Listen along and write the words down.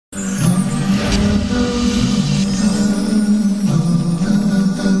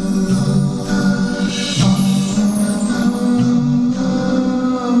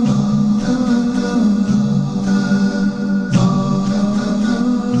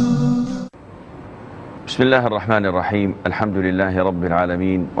بسم الله الرحمن الرحيم الحمد لله رب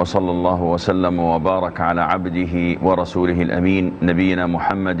العالمين وصلى الله وسلم وبارك على عبده ورسوله الأمين نبينا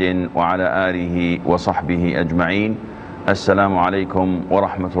محمد وعلى آله وصحبه أجمعين. السلام عليكم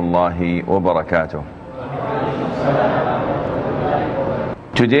ورحمة الله وبركاته.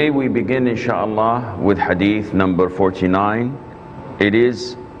 Today we begin inshallah with hadith number 49. It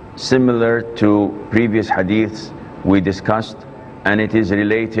is similar to previous hadiths we discussed, and it is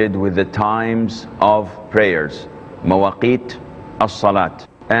related with the times of prayers, mawaqit as-salat.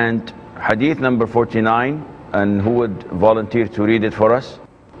 And hadith number 49, and who would volunteer to read it for us?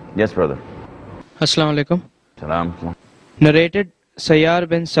 Yes, brother. Assalamu alaikum. Salam. Narrated Sayyar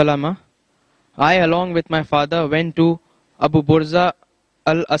bin Salama, I along with my father went to Abu Burza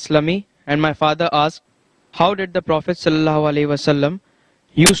al-Aslami, and my father asked, how did the Prophet ﷺ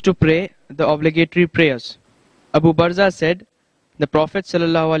used to pray the obligatory prayers? Abu Burza said, the Prophet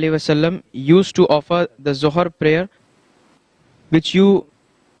ﷺ used to offer the Zuhr prayer, which you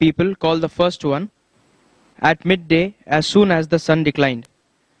people call the first one, at midday as soon as the sun declined.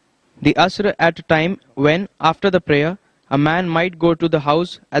 The Asr at a time when, after the prayer, a man might go to the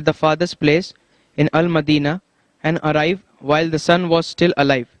house at the farthest place in Al-Madinah and arrive while the sun was still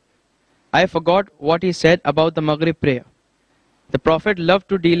alive. I forgot what he said about the Maghrib prayer. The Prophet loved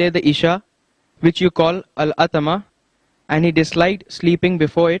to delay the Isha, which you call Al-Atama, and he disliked sleeping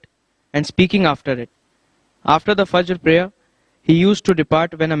before it and speaking after it. After the Fajr prayer, he used to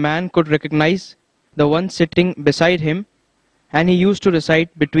depart when a man could recognize the one sitting beside him, and he used to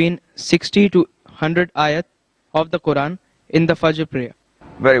recite between 60 to 100 ayat of the Quran in the Fajr prayer.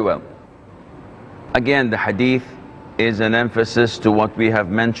 Very well. Again, the hadith is an emphasis to what we have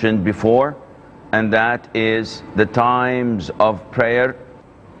mentioned before, and that is the times of prayer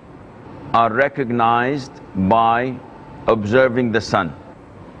are recognized by observing the sun.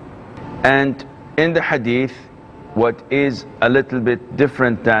 And in the hadith, what is a little bit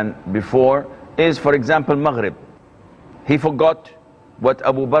different than before is, for example, Maghrib. He forgot what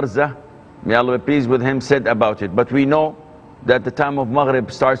Abu Burza, may Allah be pleased with him, said about it. But we know that the time of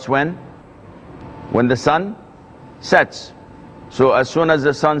Maghrib starts when? When the sun sets. So as soon as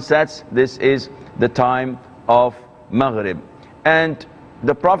the sun sets, this is the time of Maghrib. And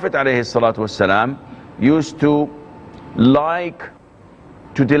the Prophet ﷺ used to like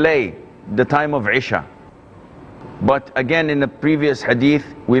to delay the time of Isha. But again, in the previous hadith,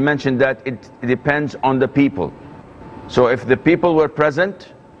 we mentioned that it depends on the people. So if the people were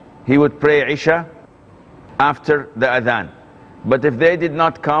present, he would pray Isha after the adhan. But if they did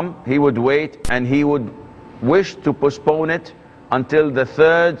not come, he would wait, and he would wish to postpone it until the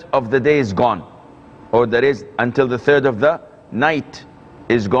third of the day is gone, or that is until the third of the night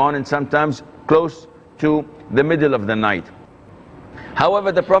is gone, and sometimes close to the middle of the night.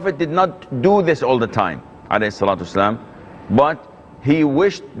 However, the Prophet did not do this all the time, ﷺ, but he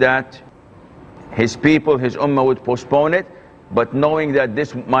wished that his people, his ummah, would postpone it, but knowing that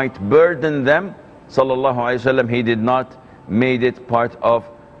this might burden them, ﷺ, he did not made it part of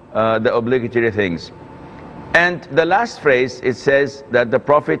the obligatory things. And the last phrase, it says that the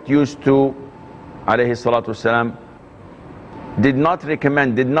Prophet used to, ﷺ, did not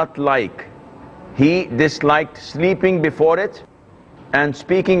recommend, did not like, he disliked sleeping before it and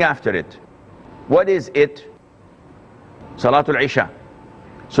speaking after it. What is it? Salatul Isha.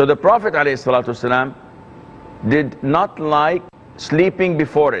 So the Prophet ﷺ did not like sleeping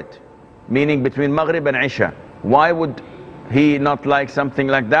before it, meaning between Maghrib and Isha. Why would he not like something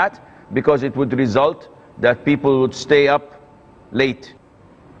like that? Because it would result that people would stay up late.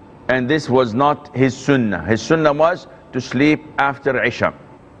 And this was not his sunnah. His sunnah was to sleep after Isha.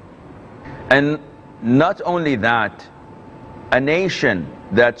 And not only that, a nation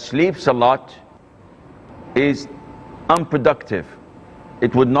that sleeps a lot is unproductive.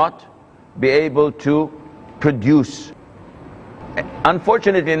 It would not be able to produce.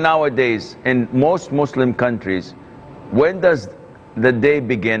 Unfortunately, nowadays, in most Muslim countries, when does the day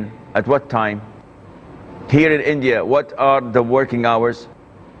begin? At what time? Here in India, what are the working hours?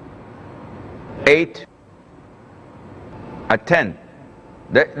 8 at 10.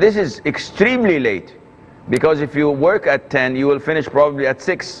 This is extremely late, because if you work at 10, you will finish probably at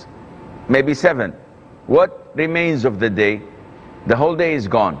 6, maybe 7. What remains of the day? The whole day is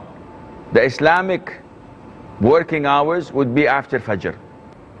gone. The Islamic working hours would be after Fajr,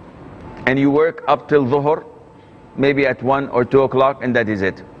 and you work up till Dhuhr, maybe at 1 or 2 o'clock, and that is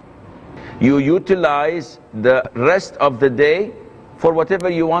it. You utilize the rest of the day for whatever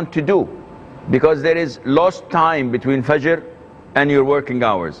you want to do, because there is lost time between Fajr and your working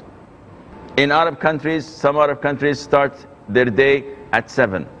hours. In Arab countries, some Arab countries start their day at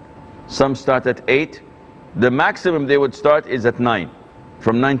 7. Some start at 8, The maximum they would start is at 9,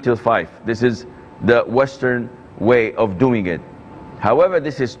 from 9 till 5. This is the Western way of doing it. However,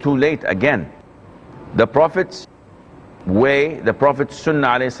 this is too late again. The Prophet's way, the Prophet's Sunnah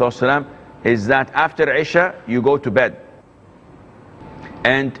ﷺ, is that after Isha, you go to bed.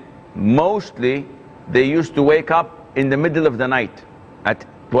 And mostly, they used to wake up in the middle of the night, at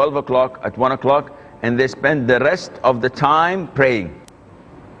 12 o'clock, at 1 o'clock, and they spend the rest of the time praying.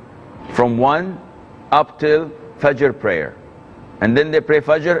 From 1 up till Fajr prayer. And then they pray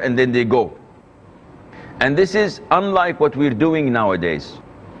Fajr and then they go. And this is unlike what we're doing nowadays.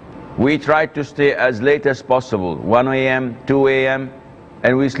 We try to stay as late as possible, 1 a.m., 2 a.m.,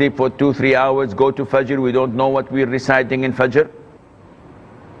 and we sleep for 2-3 hours, go to Fajr, we don't know what we're reciting in Fajr.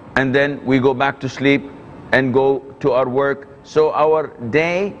 And then we go back to sleep and go to our work. So our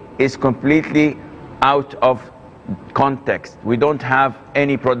day is completely out of context. We don't have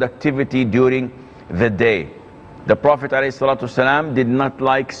any productivity during the day. The Prophet ﷺ did not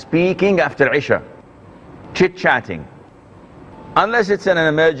like speaking after Isha, chit-chatting, unless it's an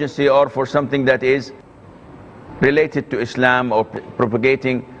emergency or for something that is related to Islam or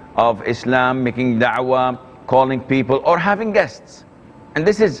propagating of Islam, making da'wah, calling people or having guests. And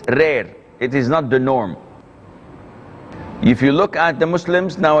this is rare. It is not the norm. If you look at the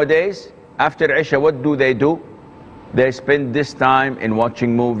Muslims nowadays, after Isha, what do? They spend this time in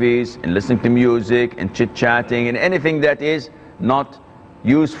watching movies, in listening to music, in chit-chatting, and anything that is not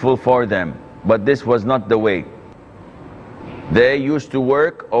useful for them. But this was not the way. They used to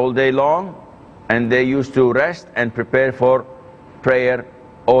work all day long, and they used to rest and prepare for prayer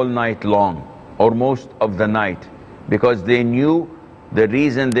all night long, or most of the night, because they knew the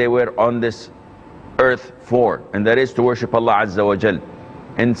reason they were on this earth for, and that is to worship Allah Azza wa Jal.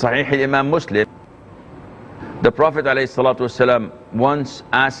 In Sahih al-Imam Muslim, the Prophet ﷺ once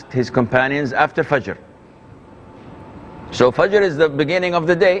asked his companions after Fajr. So Fajr is the beginning of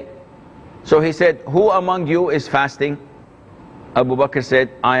the day. So he said, who among you is fasting? Abu Bakr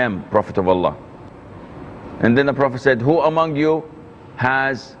said, I am, Prophet of Allah. And then the Prophet said, who among you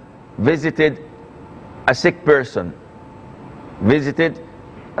has visited a sick person? Visited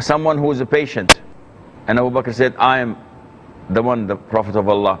someone who is a patient? And Abu Bakr said, I am the one, the Prophet of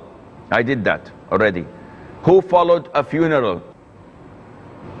Allah. I did that already. Who followed a funeral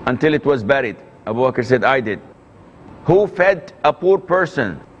until it was buried? Abu Bakr said, I did. Who fed a poor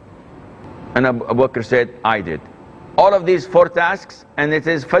person? And Abu Bakr said, I did. All of these 4 tasks, and it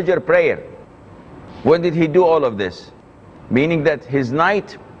is Fajr prayer. When did he do all of this? Meaning that his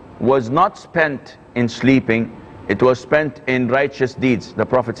night was not spent in sleeping, it was spent in righteous deeds. The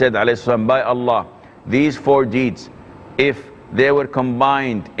Prophet said, ﷺ, by Allah, these 4 deeds, if they were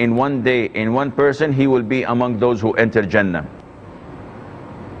combined in one day, in one person, he will be among those who enter Jannah.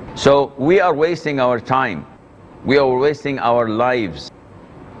 So we are wasting our time. We are wasting our lives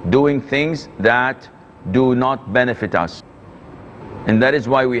doing things that do not benefit us. And that is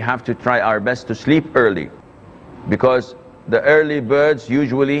why we have to try our best to sleep early, because the early birds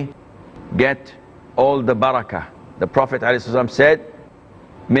usually get all the barakah. The Prophet ﷺ said,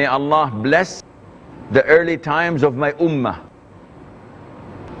 may Allah bless the early times of my ummah.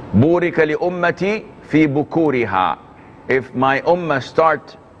 Burika li ummati fi bukuriha. If my ummah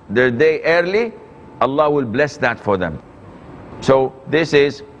start their day early, Allah will bless that for them. So this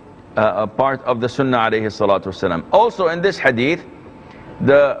is a part of the Sunnah alayhi salatu wasalam. Also in this hadith,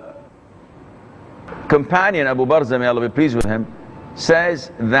 the companion Abu Barza, may Allah be pleased with him,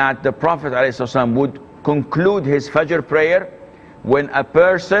 says that the Prophet alayhi salatu wasalam would conclude his Fajr prayer when a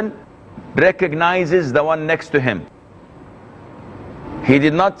person recognizes the one next to him. He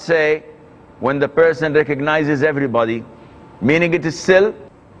did not say when the person recognizes everybody, meaning it is still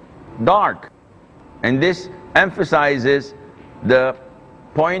dark. And this emphasizes the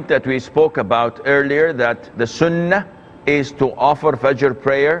point that we spoke about earlier, that the Sunnah is to offer Fajr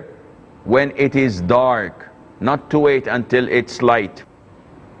prayer when it is dark, not to wait until it's light.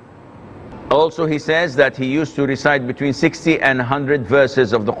 Also he says that he used to recite between 60 and 100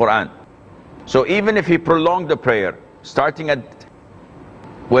 verses of the Quran. So even if he prolonged the prayer, starting at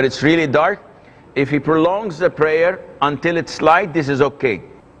when it's really dark, if he prolongs the prayer until it's light, this is okay.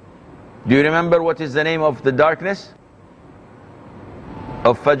 Do you remember what is the name of the darkness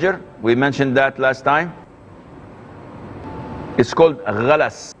of Fajr? We mentioned that last time. It's called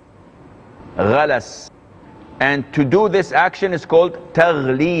ghalas. Ghalas. And to do this action is called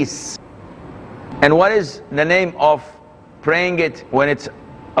taghlis. And what is the name of praying it when it's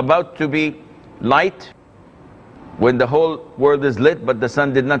about to be light? When the whole world is lit but the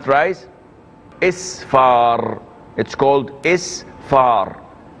sun did not rise? Isfar. It's called isfar.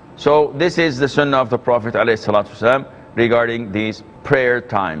 So this is the sunnah of the Prophet ﷺ regarding these prayer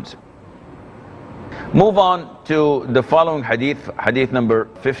times. Move on to the following hadith, hadith number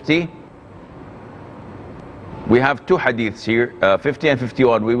 50. We have two hadiths here, 50 and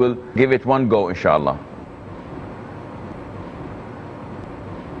 51. We will give it one go, inshallah.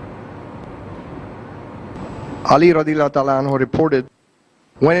 Ali radiallahu ta'ala anhu reported,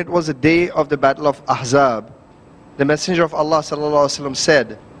 when it was the day of the battle of Ahzab, the Messenger of Allah sallallahu alaihi wasallam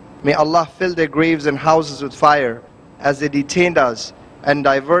said, may Allah fill their graves and houses with fire as they detained us and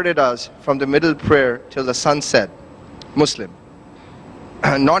diverted us from the middle prayer till the sun set. Muslim.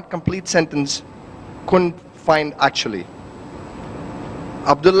 Not complete sentence, couldn't find actually.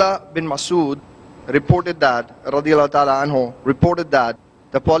 Abdullah bin Masud reported that, radiallahu ta'ala anhu, reported that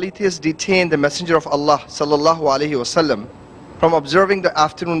the polytheists detained the Messenger of Allah sallallahu alaihi wasallam from observing the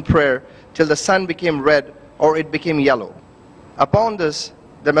afternoon prayer till the sun became red or it became yellow. Upon this,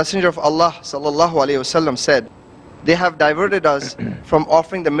 the Messenger of Allah sallallahu alaihi wasallam said, they have diverted us from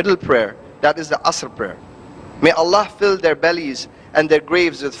offering the middle prayer, that is the Asr prayer. May Allah fill their bellies and their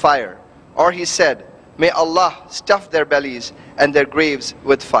graves with fire. Or he said, may Allah stuff their bellies and their graves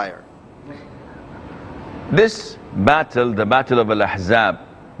with fire. This battle, the battle of Al-Ahzab,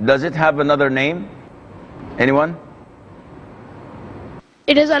 does it have another name? Anyone?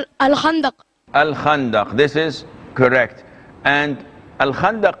 It is Al-Khandaq. Al-Khandaq, this is correct. And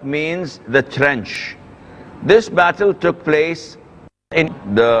Al-Khandaq means the trench. This battle took place in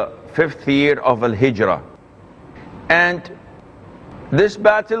the 5th year of Al-Hijrah. And this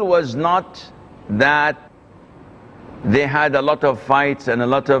battle was not that they had a lot of fights and a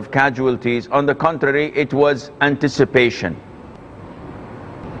lot of casualties. On the contrary, it was anticipation.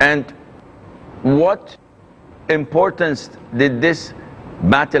 And what importance did this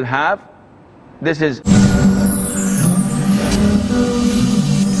battle have? This is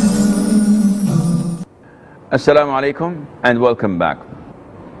Assalamu alaikum and welcome back.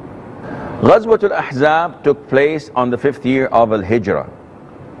 Ghazwatul Ahzab took place on the 5th year of Al-Hijrah.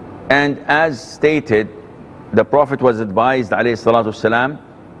 And as stated, the Prophet was advised, alayhi salatu wasalam,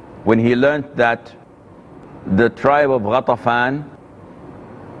 when he learned that the tribe of Ghatafan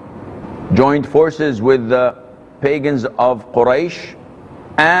joined forces with the pagans of Quraysh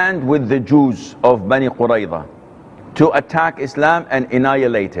and with the Jews of Bani Qurayza to attack Islam and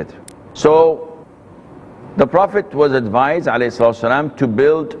annihilate it. So the Prophet was advised, alayhi salatu wasalam, to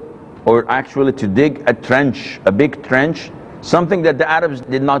build, or actually to dig a trench, a big trench, something that the Arabs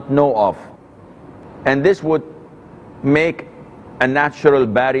did not know of. And this would make a natural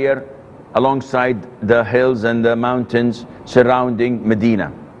barrier alongside the hills and the mountains surrounding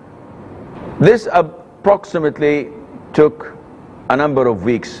Medina. This approximately took a number of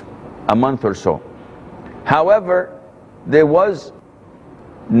weeks, a month or so. However, there was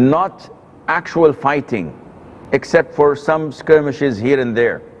not actual fighting except for some skirmishes here and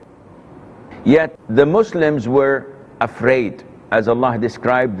there. Yet the Muslims were afraid, as Allah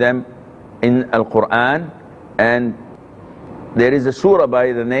described them in Al-Quran, and there is a surah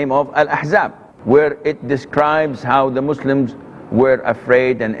by the name of Al-Ahzab where it describes how the Muslims were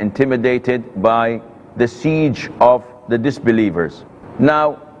afraid and intimidated by the siege of the disbelievers.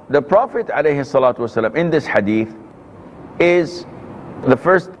 Now the Prophet ﷺ in this hadith is the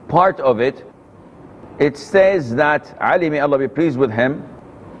first part of it. It says that Ali, may Allah be pleased with him,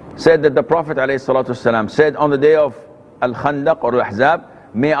 said that the Prophet ﷺ said on the day of Al-Khandaq or Al-Ahzab,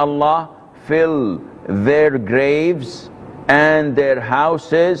 may Allah fill their graves and their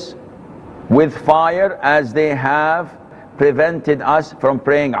houses with fire as they have prevented us from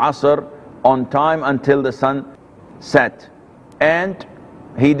praying Asr on time until the sun set. And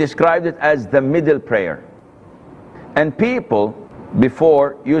he described it as the middle prayer. And people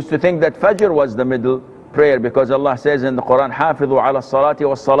before used to think that Fajr was the middle prayer, because Allah says in the Quran, حافظوا على الصلاة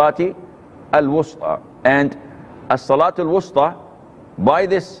والصلاة الوسطى. And as-salat al-wusta, by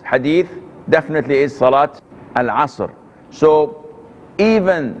this hadith, definitely is salat al-asr. So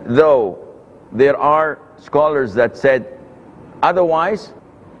even though there are scholars that said otherwise,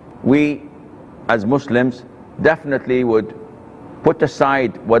 we as Muslims definitely would put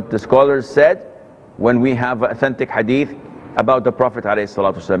aside what the scholars said when we have authentic hadith about the Prophet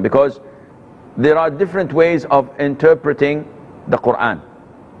ﷺ, because there are different ways of interpreting the Quran.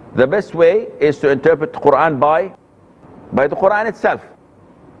 The best way is to interpret the Quran by the Quran itself.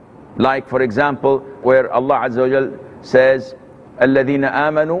 Like for example, where Allah Azza wa Jal says, الَّذِينَ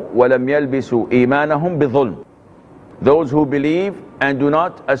آمَنُوا وَلَمْ يَلْبِسُوا إِيمَانَهُمْ بِظُلْمٍ. Those who believe and do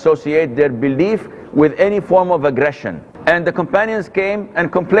not associate their belief with any form of aggression. And the companions came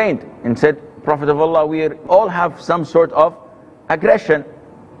and complained and said, Prophet of Allah, we all have some sort of aggression.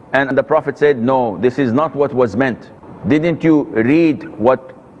 And the Prophet said, no, this is not what was meant. Didn't you read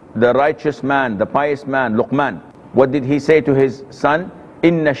what the righteous man, the pious man, Luqman, what did he say to his son?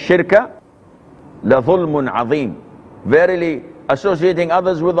 Inna shirka la dhulmun azim. Verily, associating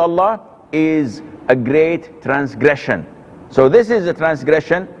others with Allah is a great transgression. So this is a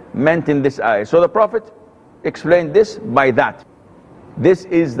transgression meant in this ayah. So the Prophet explained this by that. This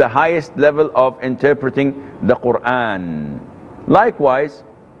is the highest level of interpreting the Quran. Likewise,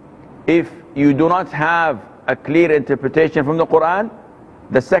 if you do not have a clear interpretation from the Quran,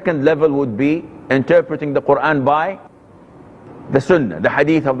 the second level would be interpreting the Quran by the Sunnah, the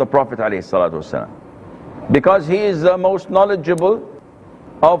Hadith of the Prophet ﷺ. Because he is the most knowledgeable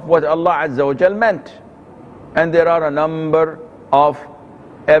of what Allah Azza wa Jal meant. And there are a number of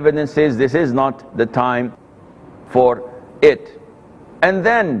evidences. This is not the time for it. And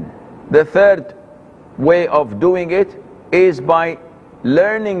then the third way of doing it is by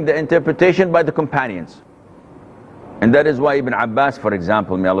learning the interpretation by the companions. And that is why Ibn Abbas, for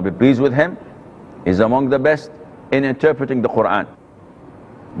example, may Allah be pleased with him, is among the best in interpreting the Quran.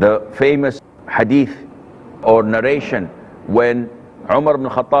 The famous hadith or narration when Umar ibn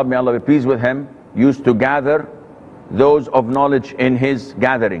Khattab, may Allah be pleased with him, used to gather those of knowledge in his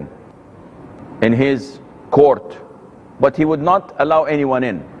gathering, in his court, but he would not allow anyone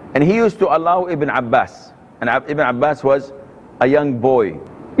in. And he used to allow Ibn Abbas. And Ibn Abbas was a young boy.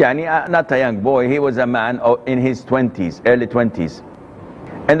 Not a young boy, he was a man in his 20s, early 20s.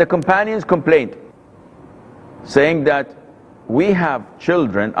 And the companions complained, saying that we have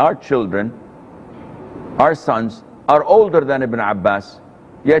children, our sons are older than Ibn Abbas,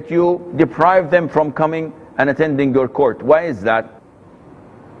 yet you deprive them from coming and attending your court. Why is that?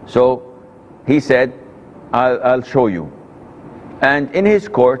 So he said, I'll show you. And in his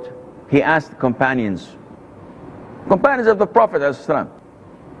court, he asked companions of the Prophet ﷺ.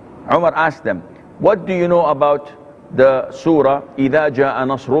 Umar asked them, what do you know about the surah إِذَا جَاءَ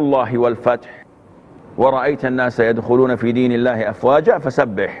نَصْرُ اللَّهِ وَالْفَتْحِ وَرَأَيْتَ النَّاسَ يَدْخُلُونَ فِي دِينِ اللَّهِ أَفْوَاجًا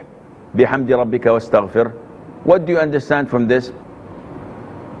فَسَبِّحْ بِحَمْدِ رَبِّكَ وَاسْتَغْفِرْ. What do you understand from this?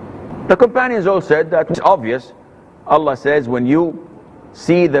 The companions all said that it's obvious. Allah says, when you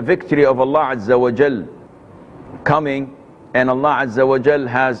see the victory of Allah Azza wa Jal coming, and Allah Azza wa Jal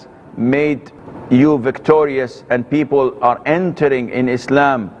has made you victorious and people are entering in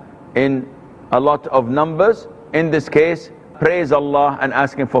Islam in a lot of numbers, in this case, praise Allah and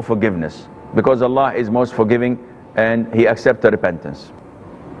ask Him for forgiveness, because Allah is most forgiving and He accepts the repentance.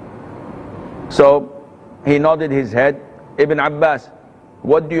 So he nodded his head. Ibn Abbas,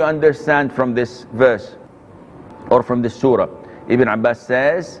 what do you understand from this verse or from this surah? Ibn Abbas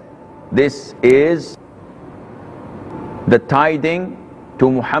says, this is the tiding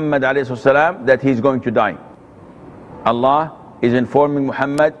to Muhammad ﷺ that he's going to die. Allah is informing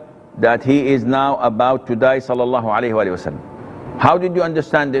Muhammad that he is now about to die, sallallahu alayhi wa sallam. How did you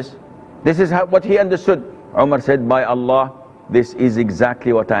understand this? This is what he understood. Umar said, by Allah, this is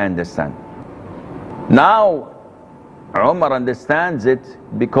exactly what I understand. Now Umar understands it,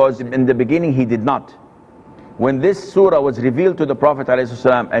 because in the beginning he did not. When this surah was revealed to the Prophet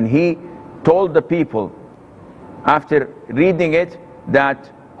ﷺ, and he told the people after reading it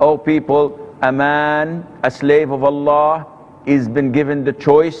that, oh people, a man, a slave of Allah, is been given the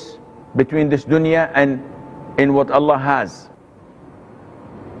choice between this dunya and in what Allah has.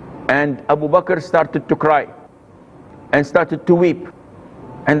 And Abu Bakr started to cry and started to weep.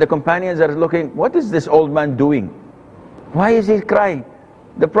 And the companions are looking, what is this old man doing? Why is he crying?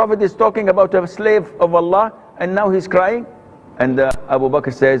 The Prophet is talking about a slave of Allah and now he's crying. And Abu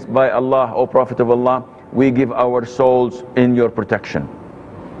Bakr says, by Allah, O Prophet of Allah, we give our souls in your protection.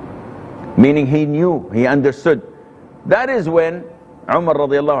 Meaning he knew, he understood. That is when Umar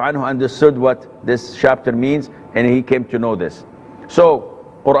radiallahu anhu understood what this chapter means, and he came to know this. So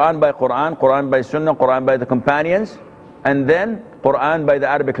Quran by Quran, Quran by Sunnah, Quran by the companions, and then Quran by the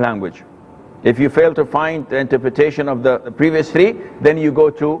Arabic language. If you fail to find the interpretation of the previous three, then you go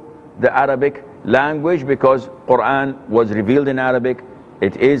to the Arabic language, because Quran was revealed in Arabic,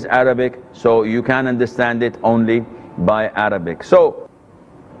 it is Arabic, so you can understand it only by Arabic. So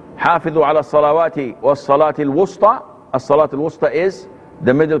حافظوا على الصلوات والصلاة الوسطى. الصلاة الوسطى is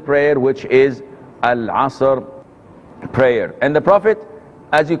the middle prayer, which is Al-Asr prayer. And the Prophet,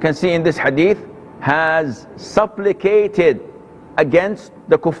 as you can see in this hadith, has supplicated against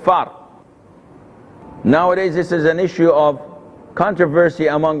the kuffar. Nowadays this is an issue of controversy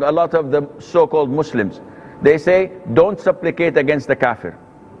among a lot of the so-called Muslims. They say, don't supplicate against the kafir.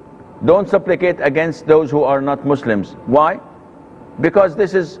 Don't supplicate against those who are not Muslims. Why? Because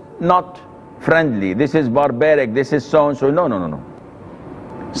this is not friendly, this is barbaric, this is so and so. No, no, no,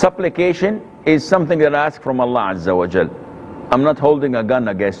 no. Supplication is something that I ask from Allah Azza wa Jal. I'm not holding a gun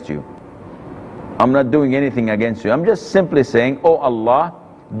against you. I'm not doing anything against you. I'm just simply saying, oh Allah,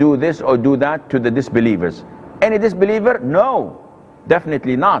 do this or do that to the disbelievers. Any disbeliever? No,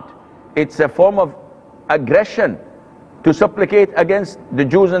 definitely not. It's a form of aggression to supplicate against the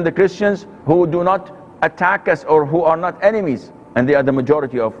Jews and the Christians who do not attack us or who are not enemies, and they are the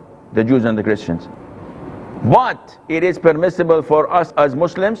majority of the Jews and the Christians. But it is permissible for us as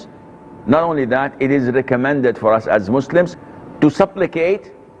Muslims. Not only that, it is recommended for us as Muslims to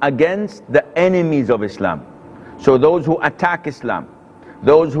supplicate against the enemies of Islam. So those who attack Islam,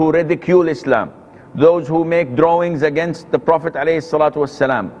 those who ridicule Islam, those who make drawings against the Prophet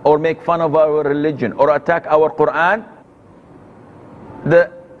ﷺ, or make fun of our religion, or attack our Quran,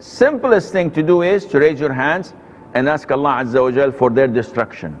 the simplest thing to do is to raise your hands and ask Allah Azza wa Jal for their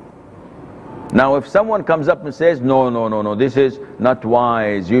destruction. Now if someone comes up and says, no, this is not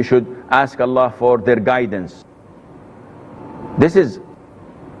wise, you should ask Allah for their guidance, this is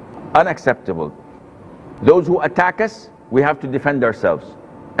unacceptable. Those who attack us, we have to defend ourselves.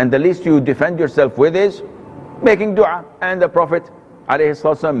 And the least you defend yourself with is making dua. And the Prophet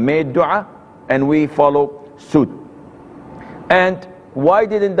ﷺ made dua, and we follow suit. And why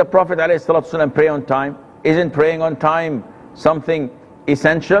didn't the Prophet ﷺ pray on time? Isn't praying on time something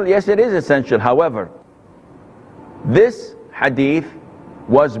essential? Yes, it is essential. However, this hadith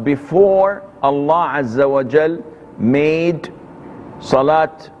was before Allah Azza wa Jal made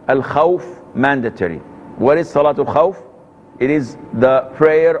Salat al-Khawf mandatory. What is Salat al-Khawf? It is the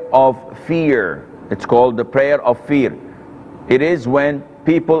prayer of fear. It's called the prayer of fear. It is when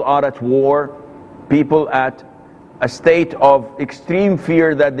people are at war, people at a state of extreme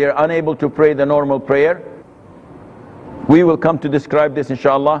fear that they're unable to pray the normal prayer. We will come to describe this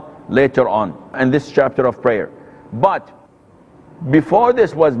inshallah later on in this chapter of prayer. But before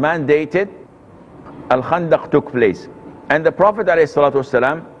this was mandated, Al-Khandaq took place. And the Prophet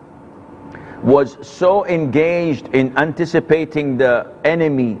ﷺ was so engaged in anticipating the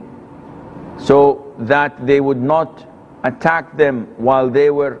enemy so that they would not attack them while they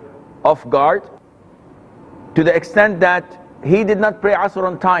were off guard, to the extent that he did not pray Asr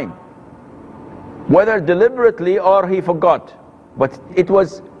on time, whether deliberately or he forgot. But it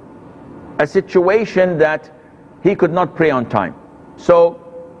was a situation that he could not pray on time. So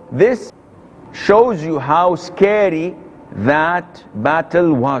this shows you how scary that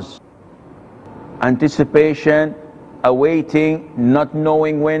battle was. Anticipation, awaiting, not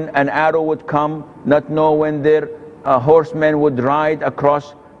knowing when an arrow would come, not knowing when their horsemen would ride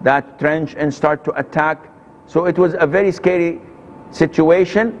across that trench and start to attack. So it was a very scary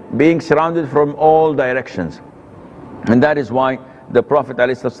situation, being surrounded from all directions. And that is why the Prophet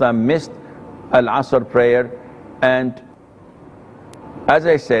ﷺ missed Al-Asr prayer. And as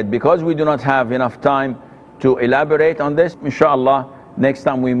I said, because we do not have enough time to elaborate on this, inshallah, next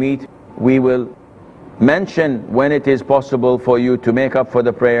time we meet, we will mention when it is possible for you to make up for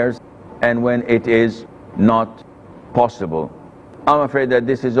the prayers and when it is not possible. I'm afraid that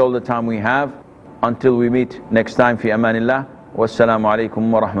this is all the time we have. Until we meet next time, fi amanillah. Wassalamu alaikum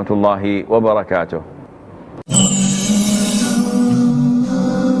wa rahmatullahi wa barakatuh.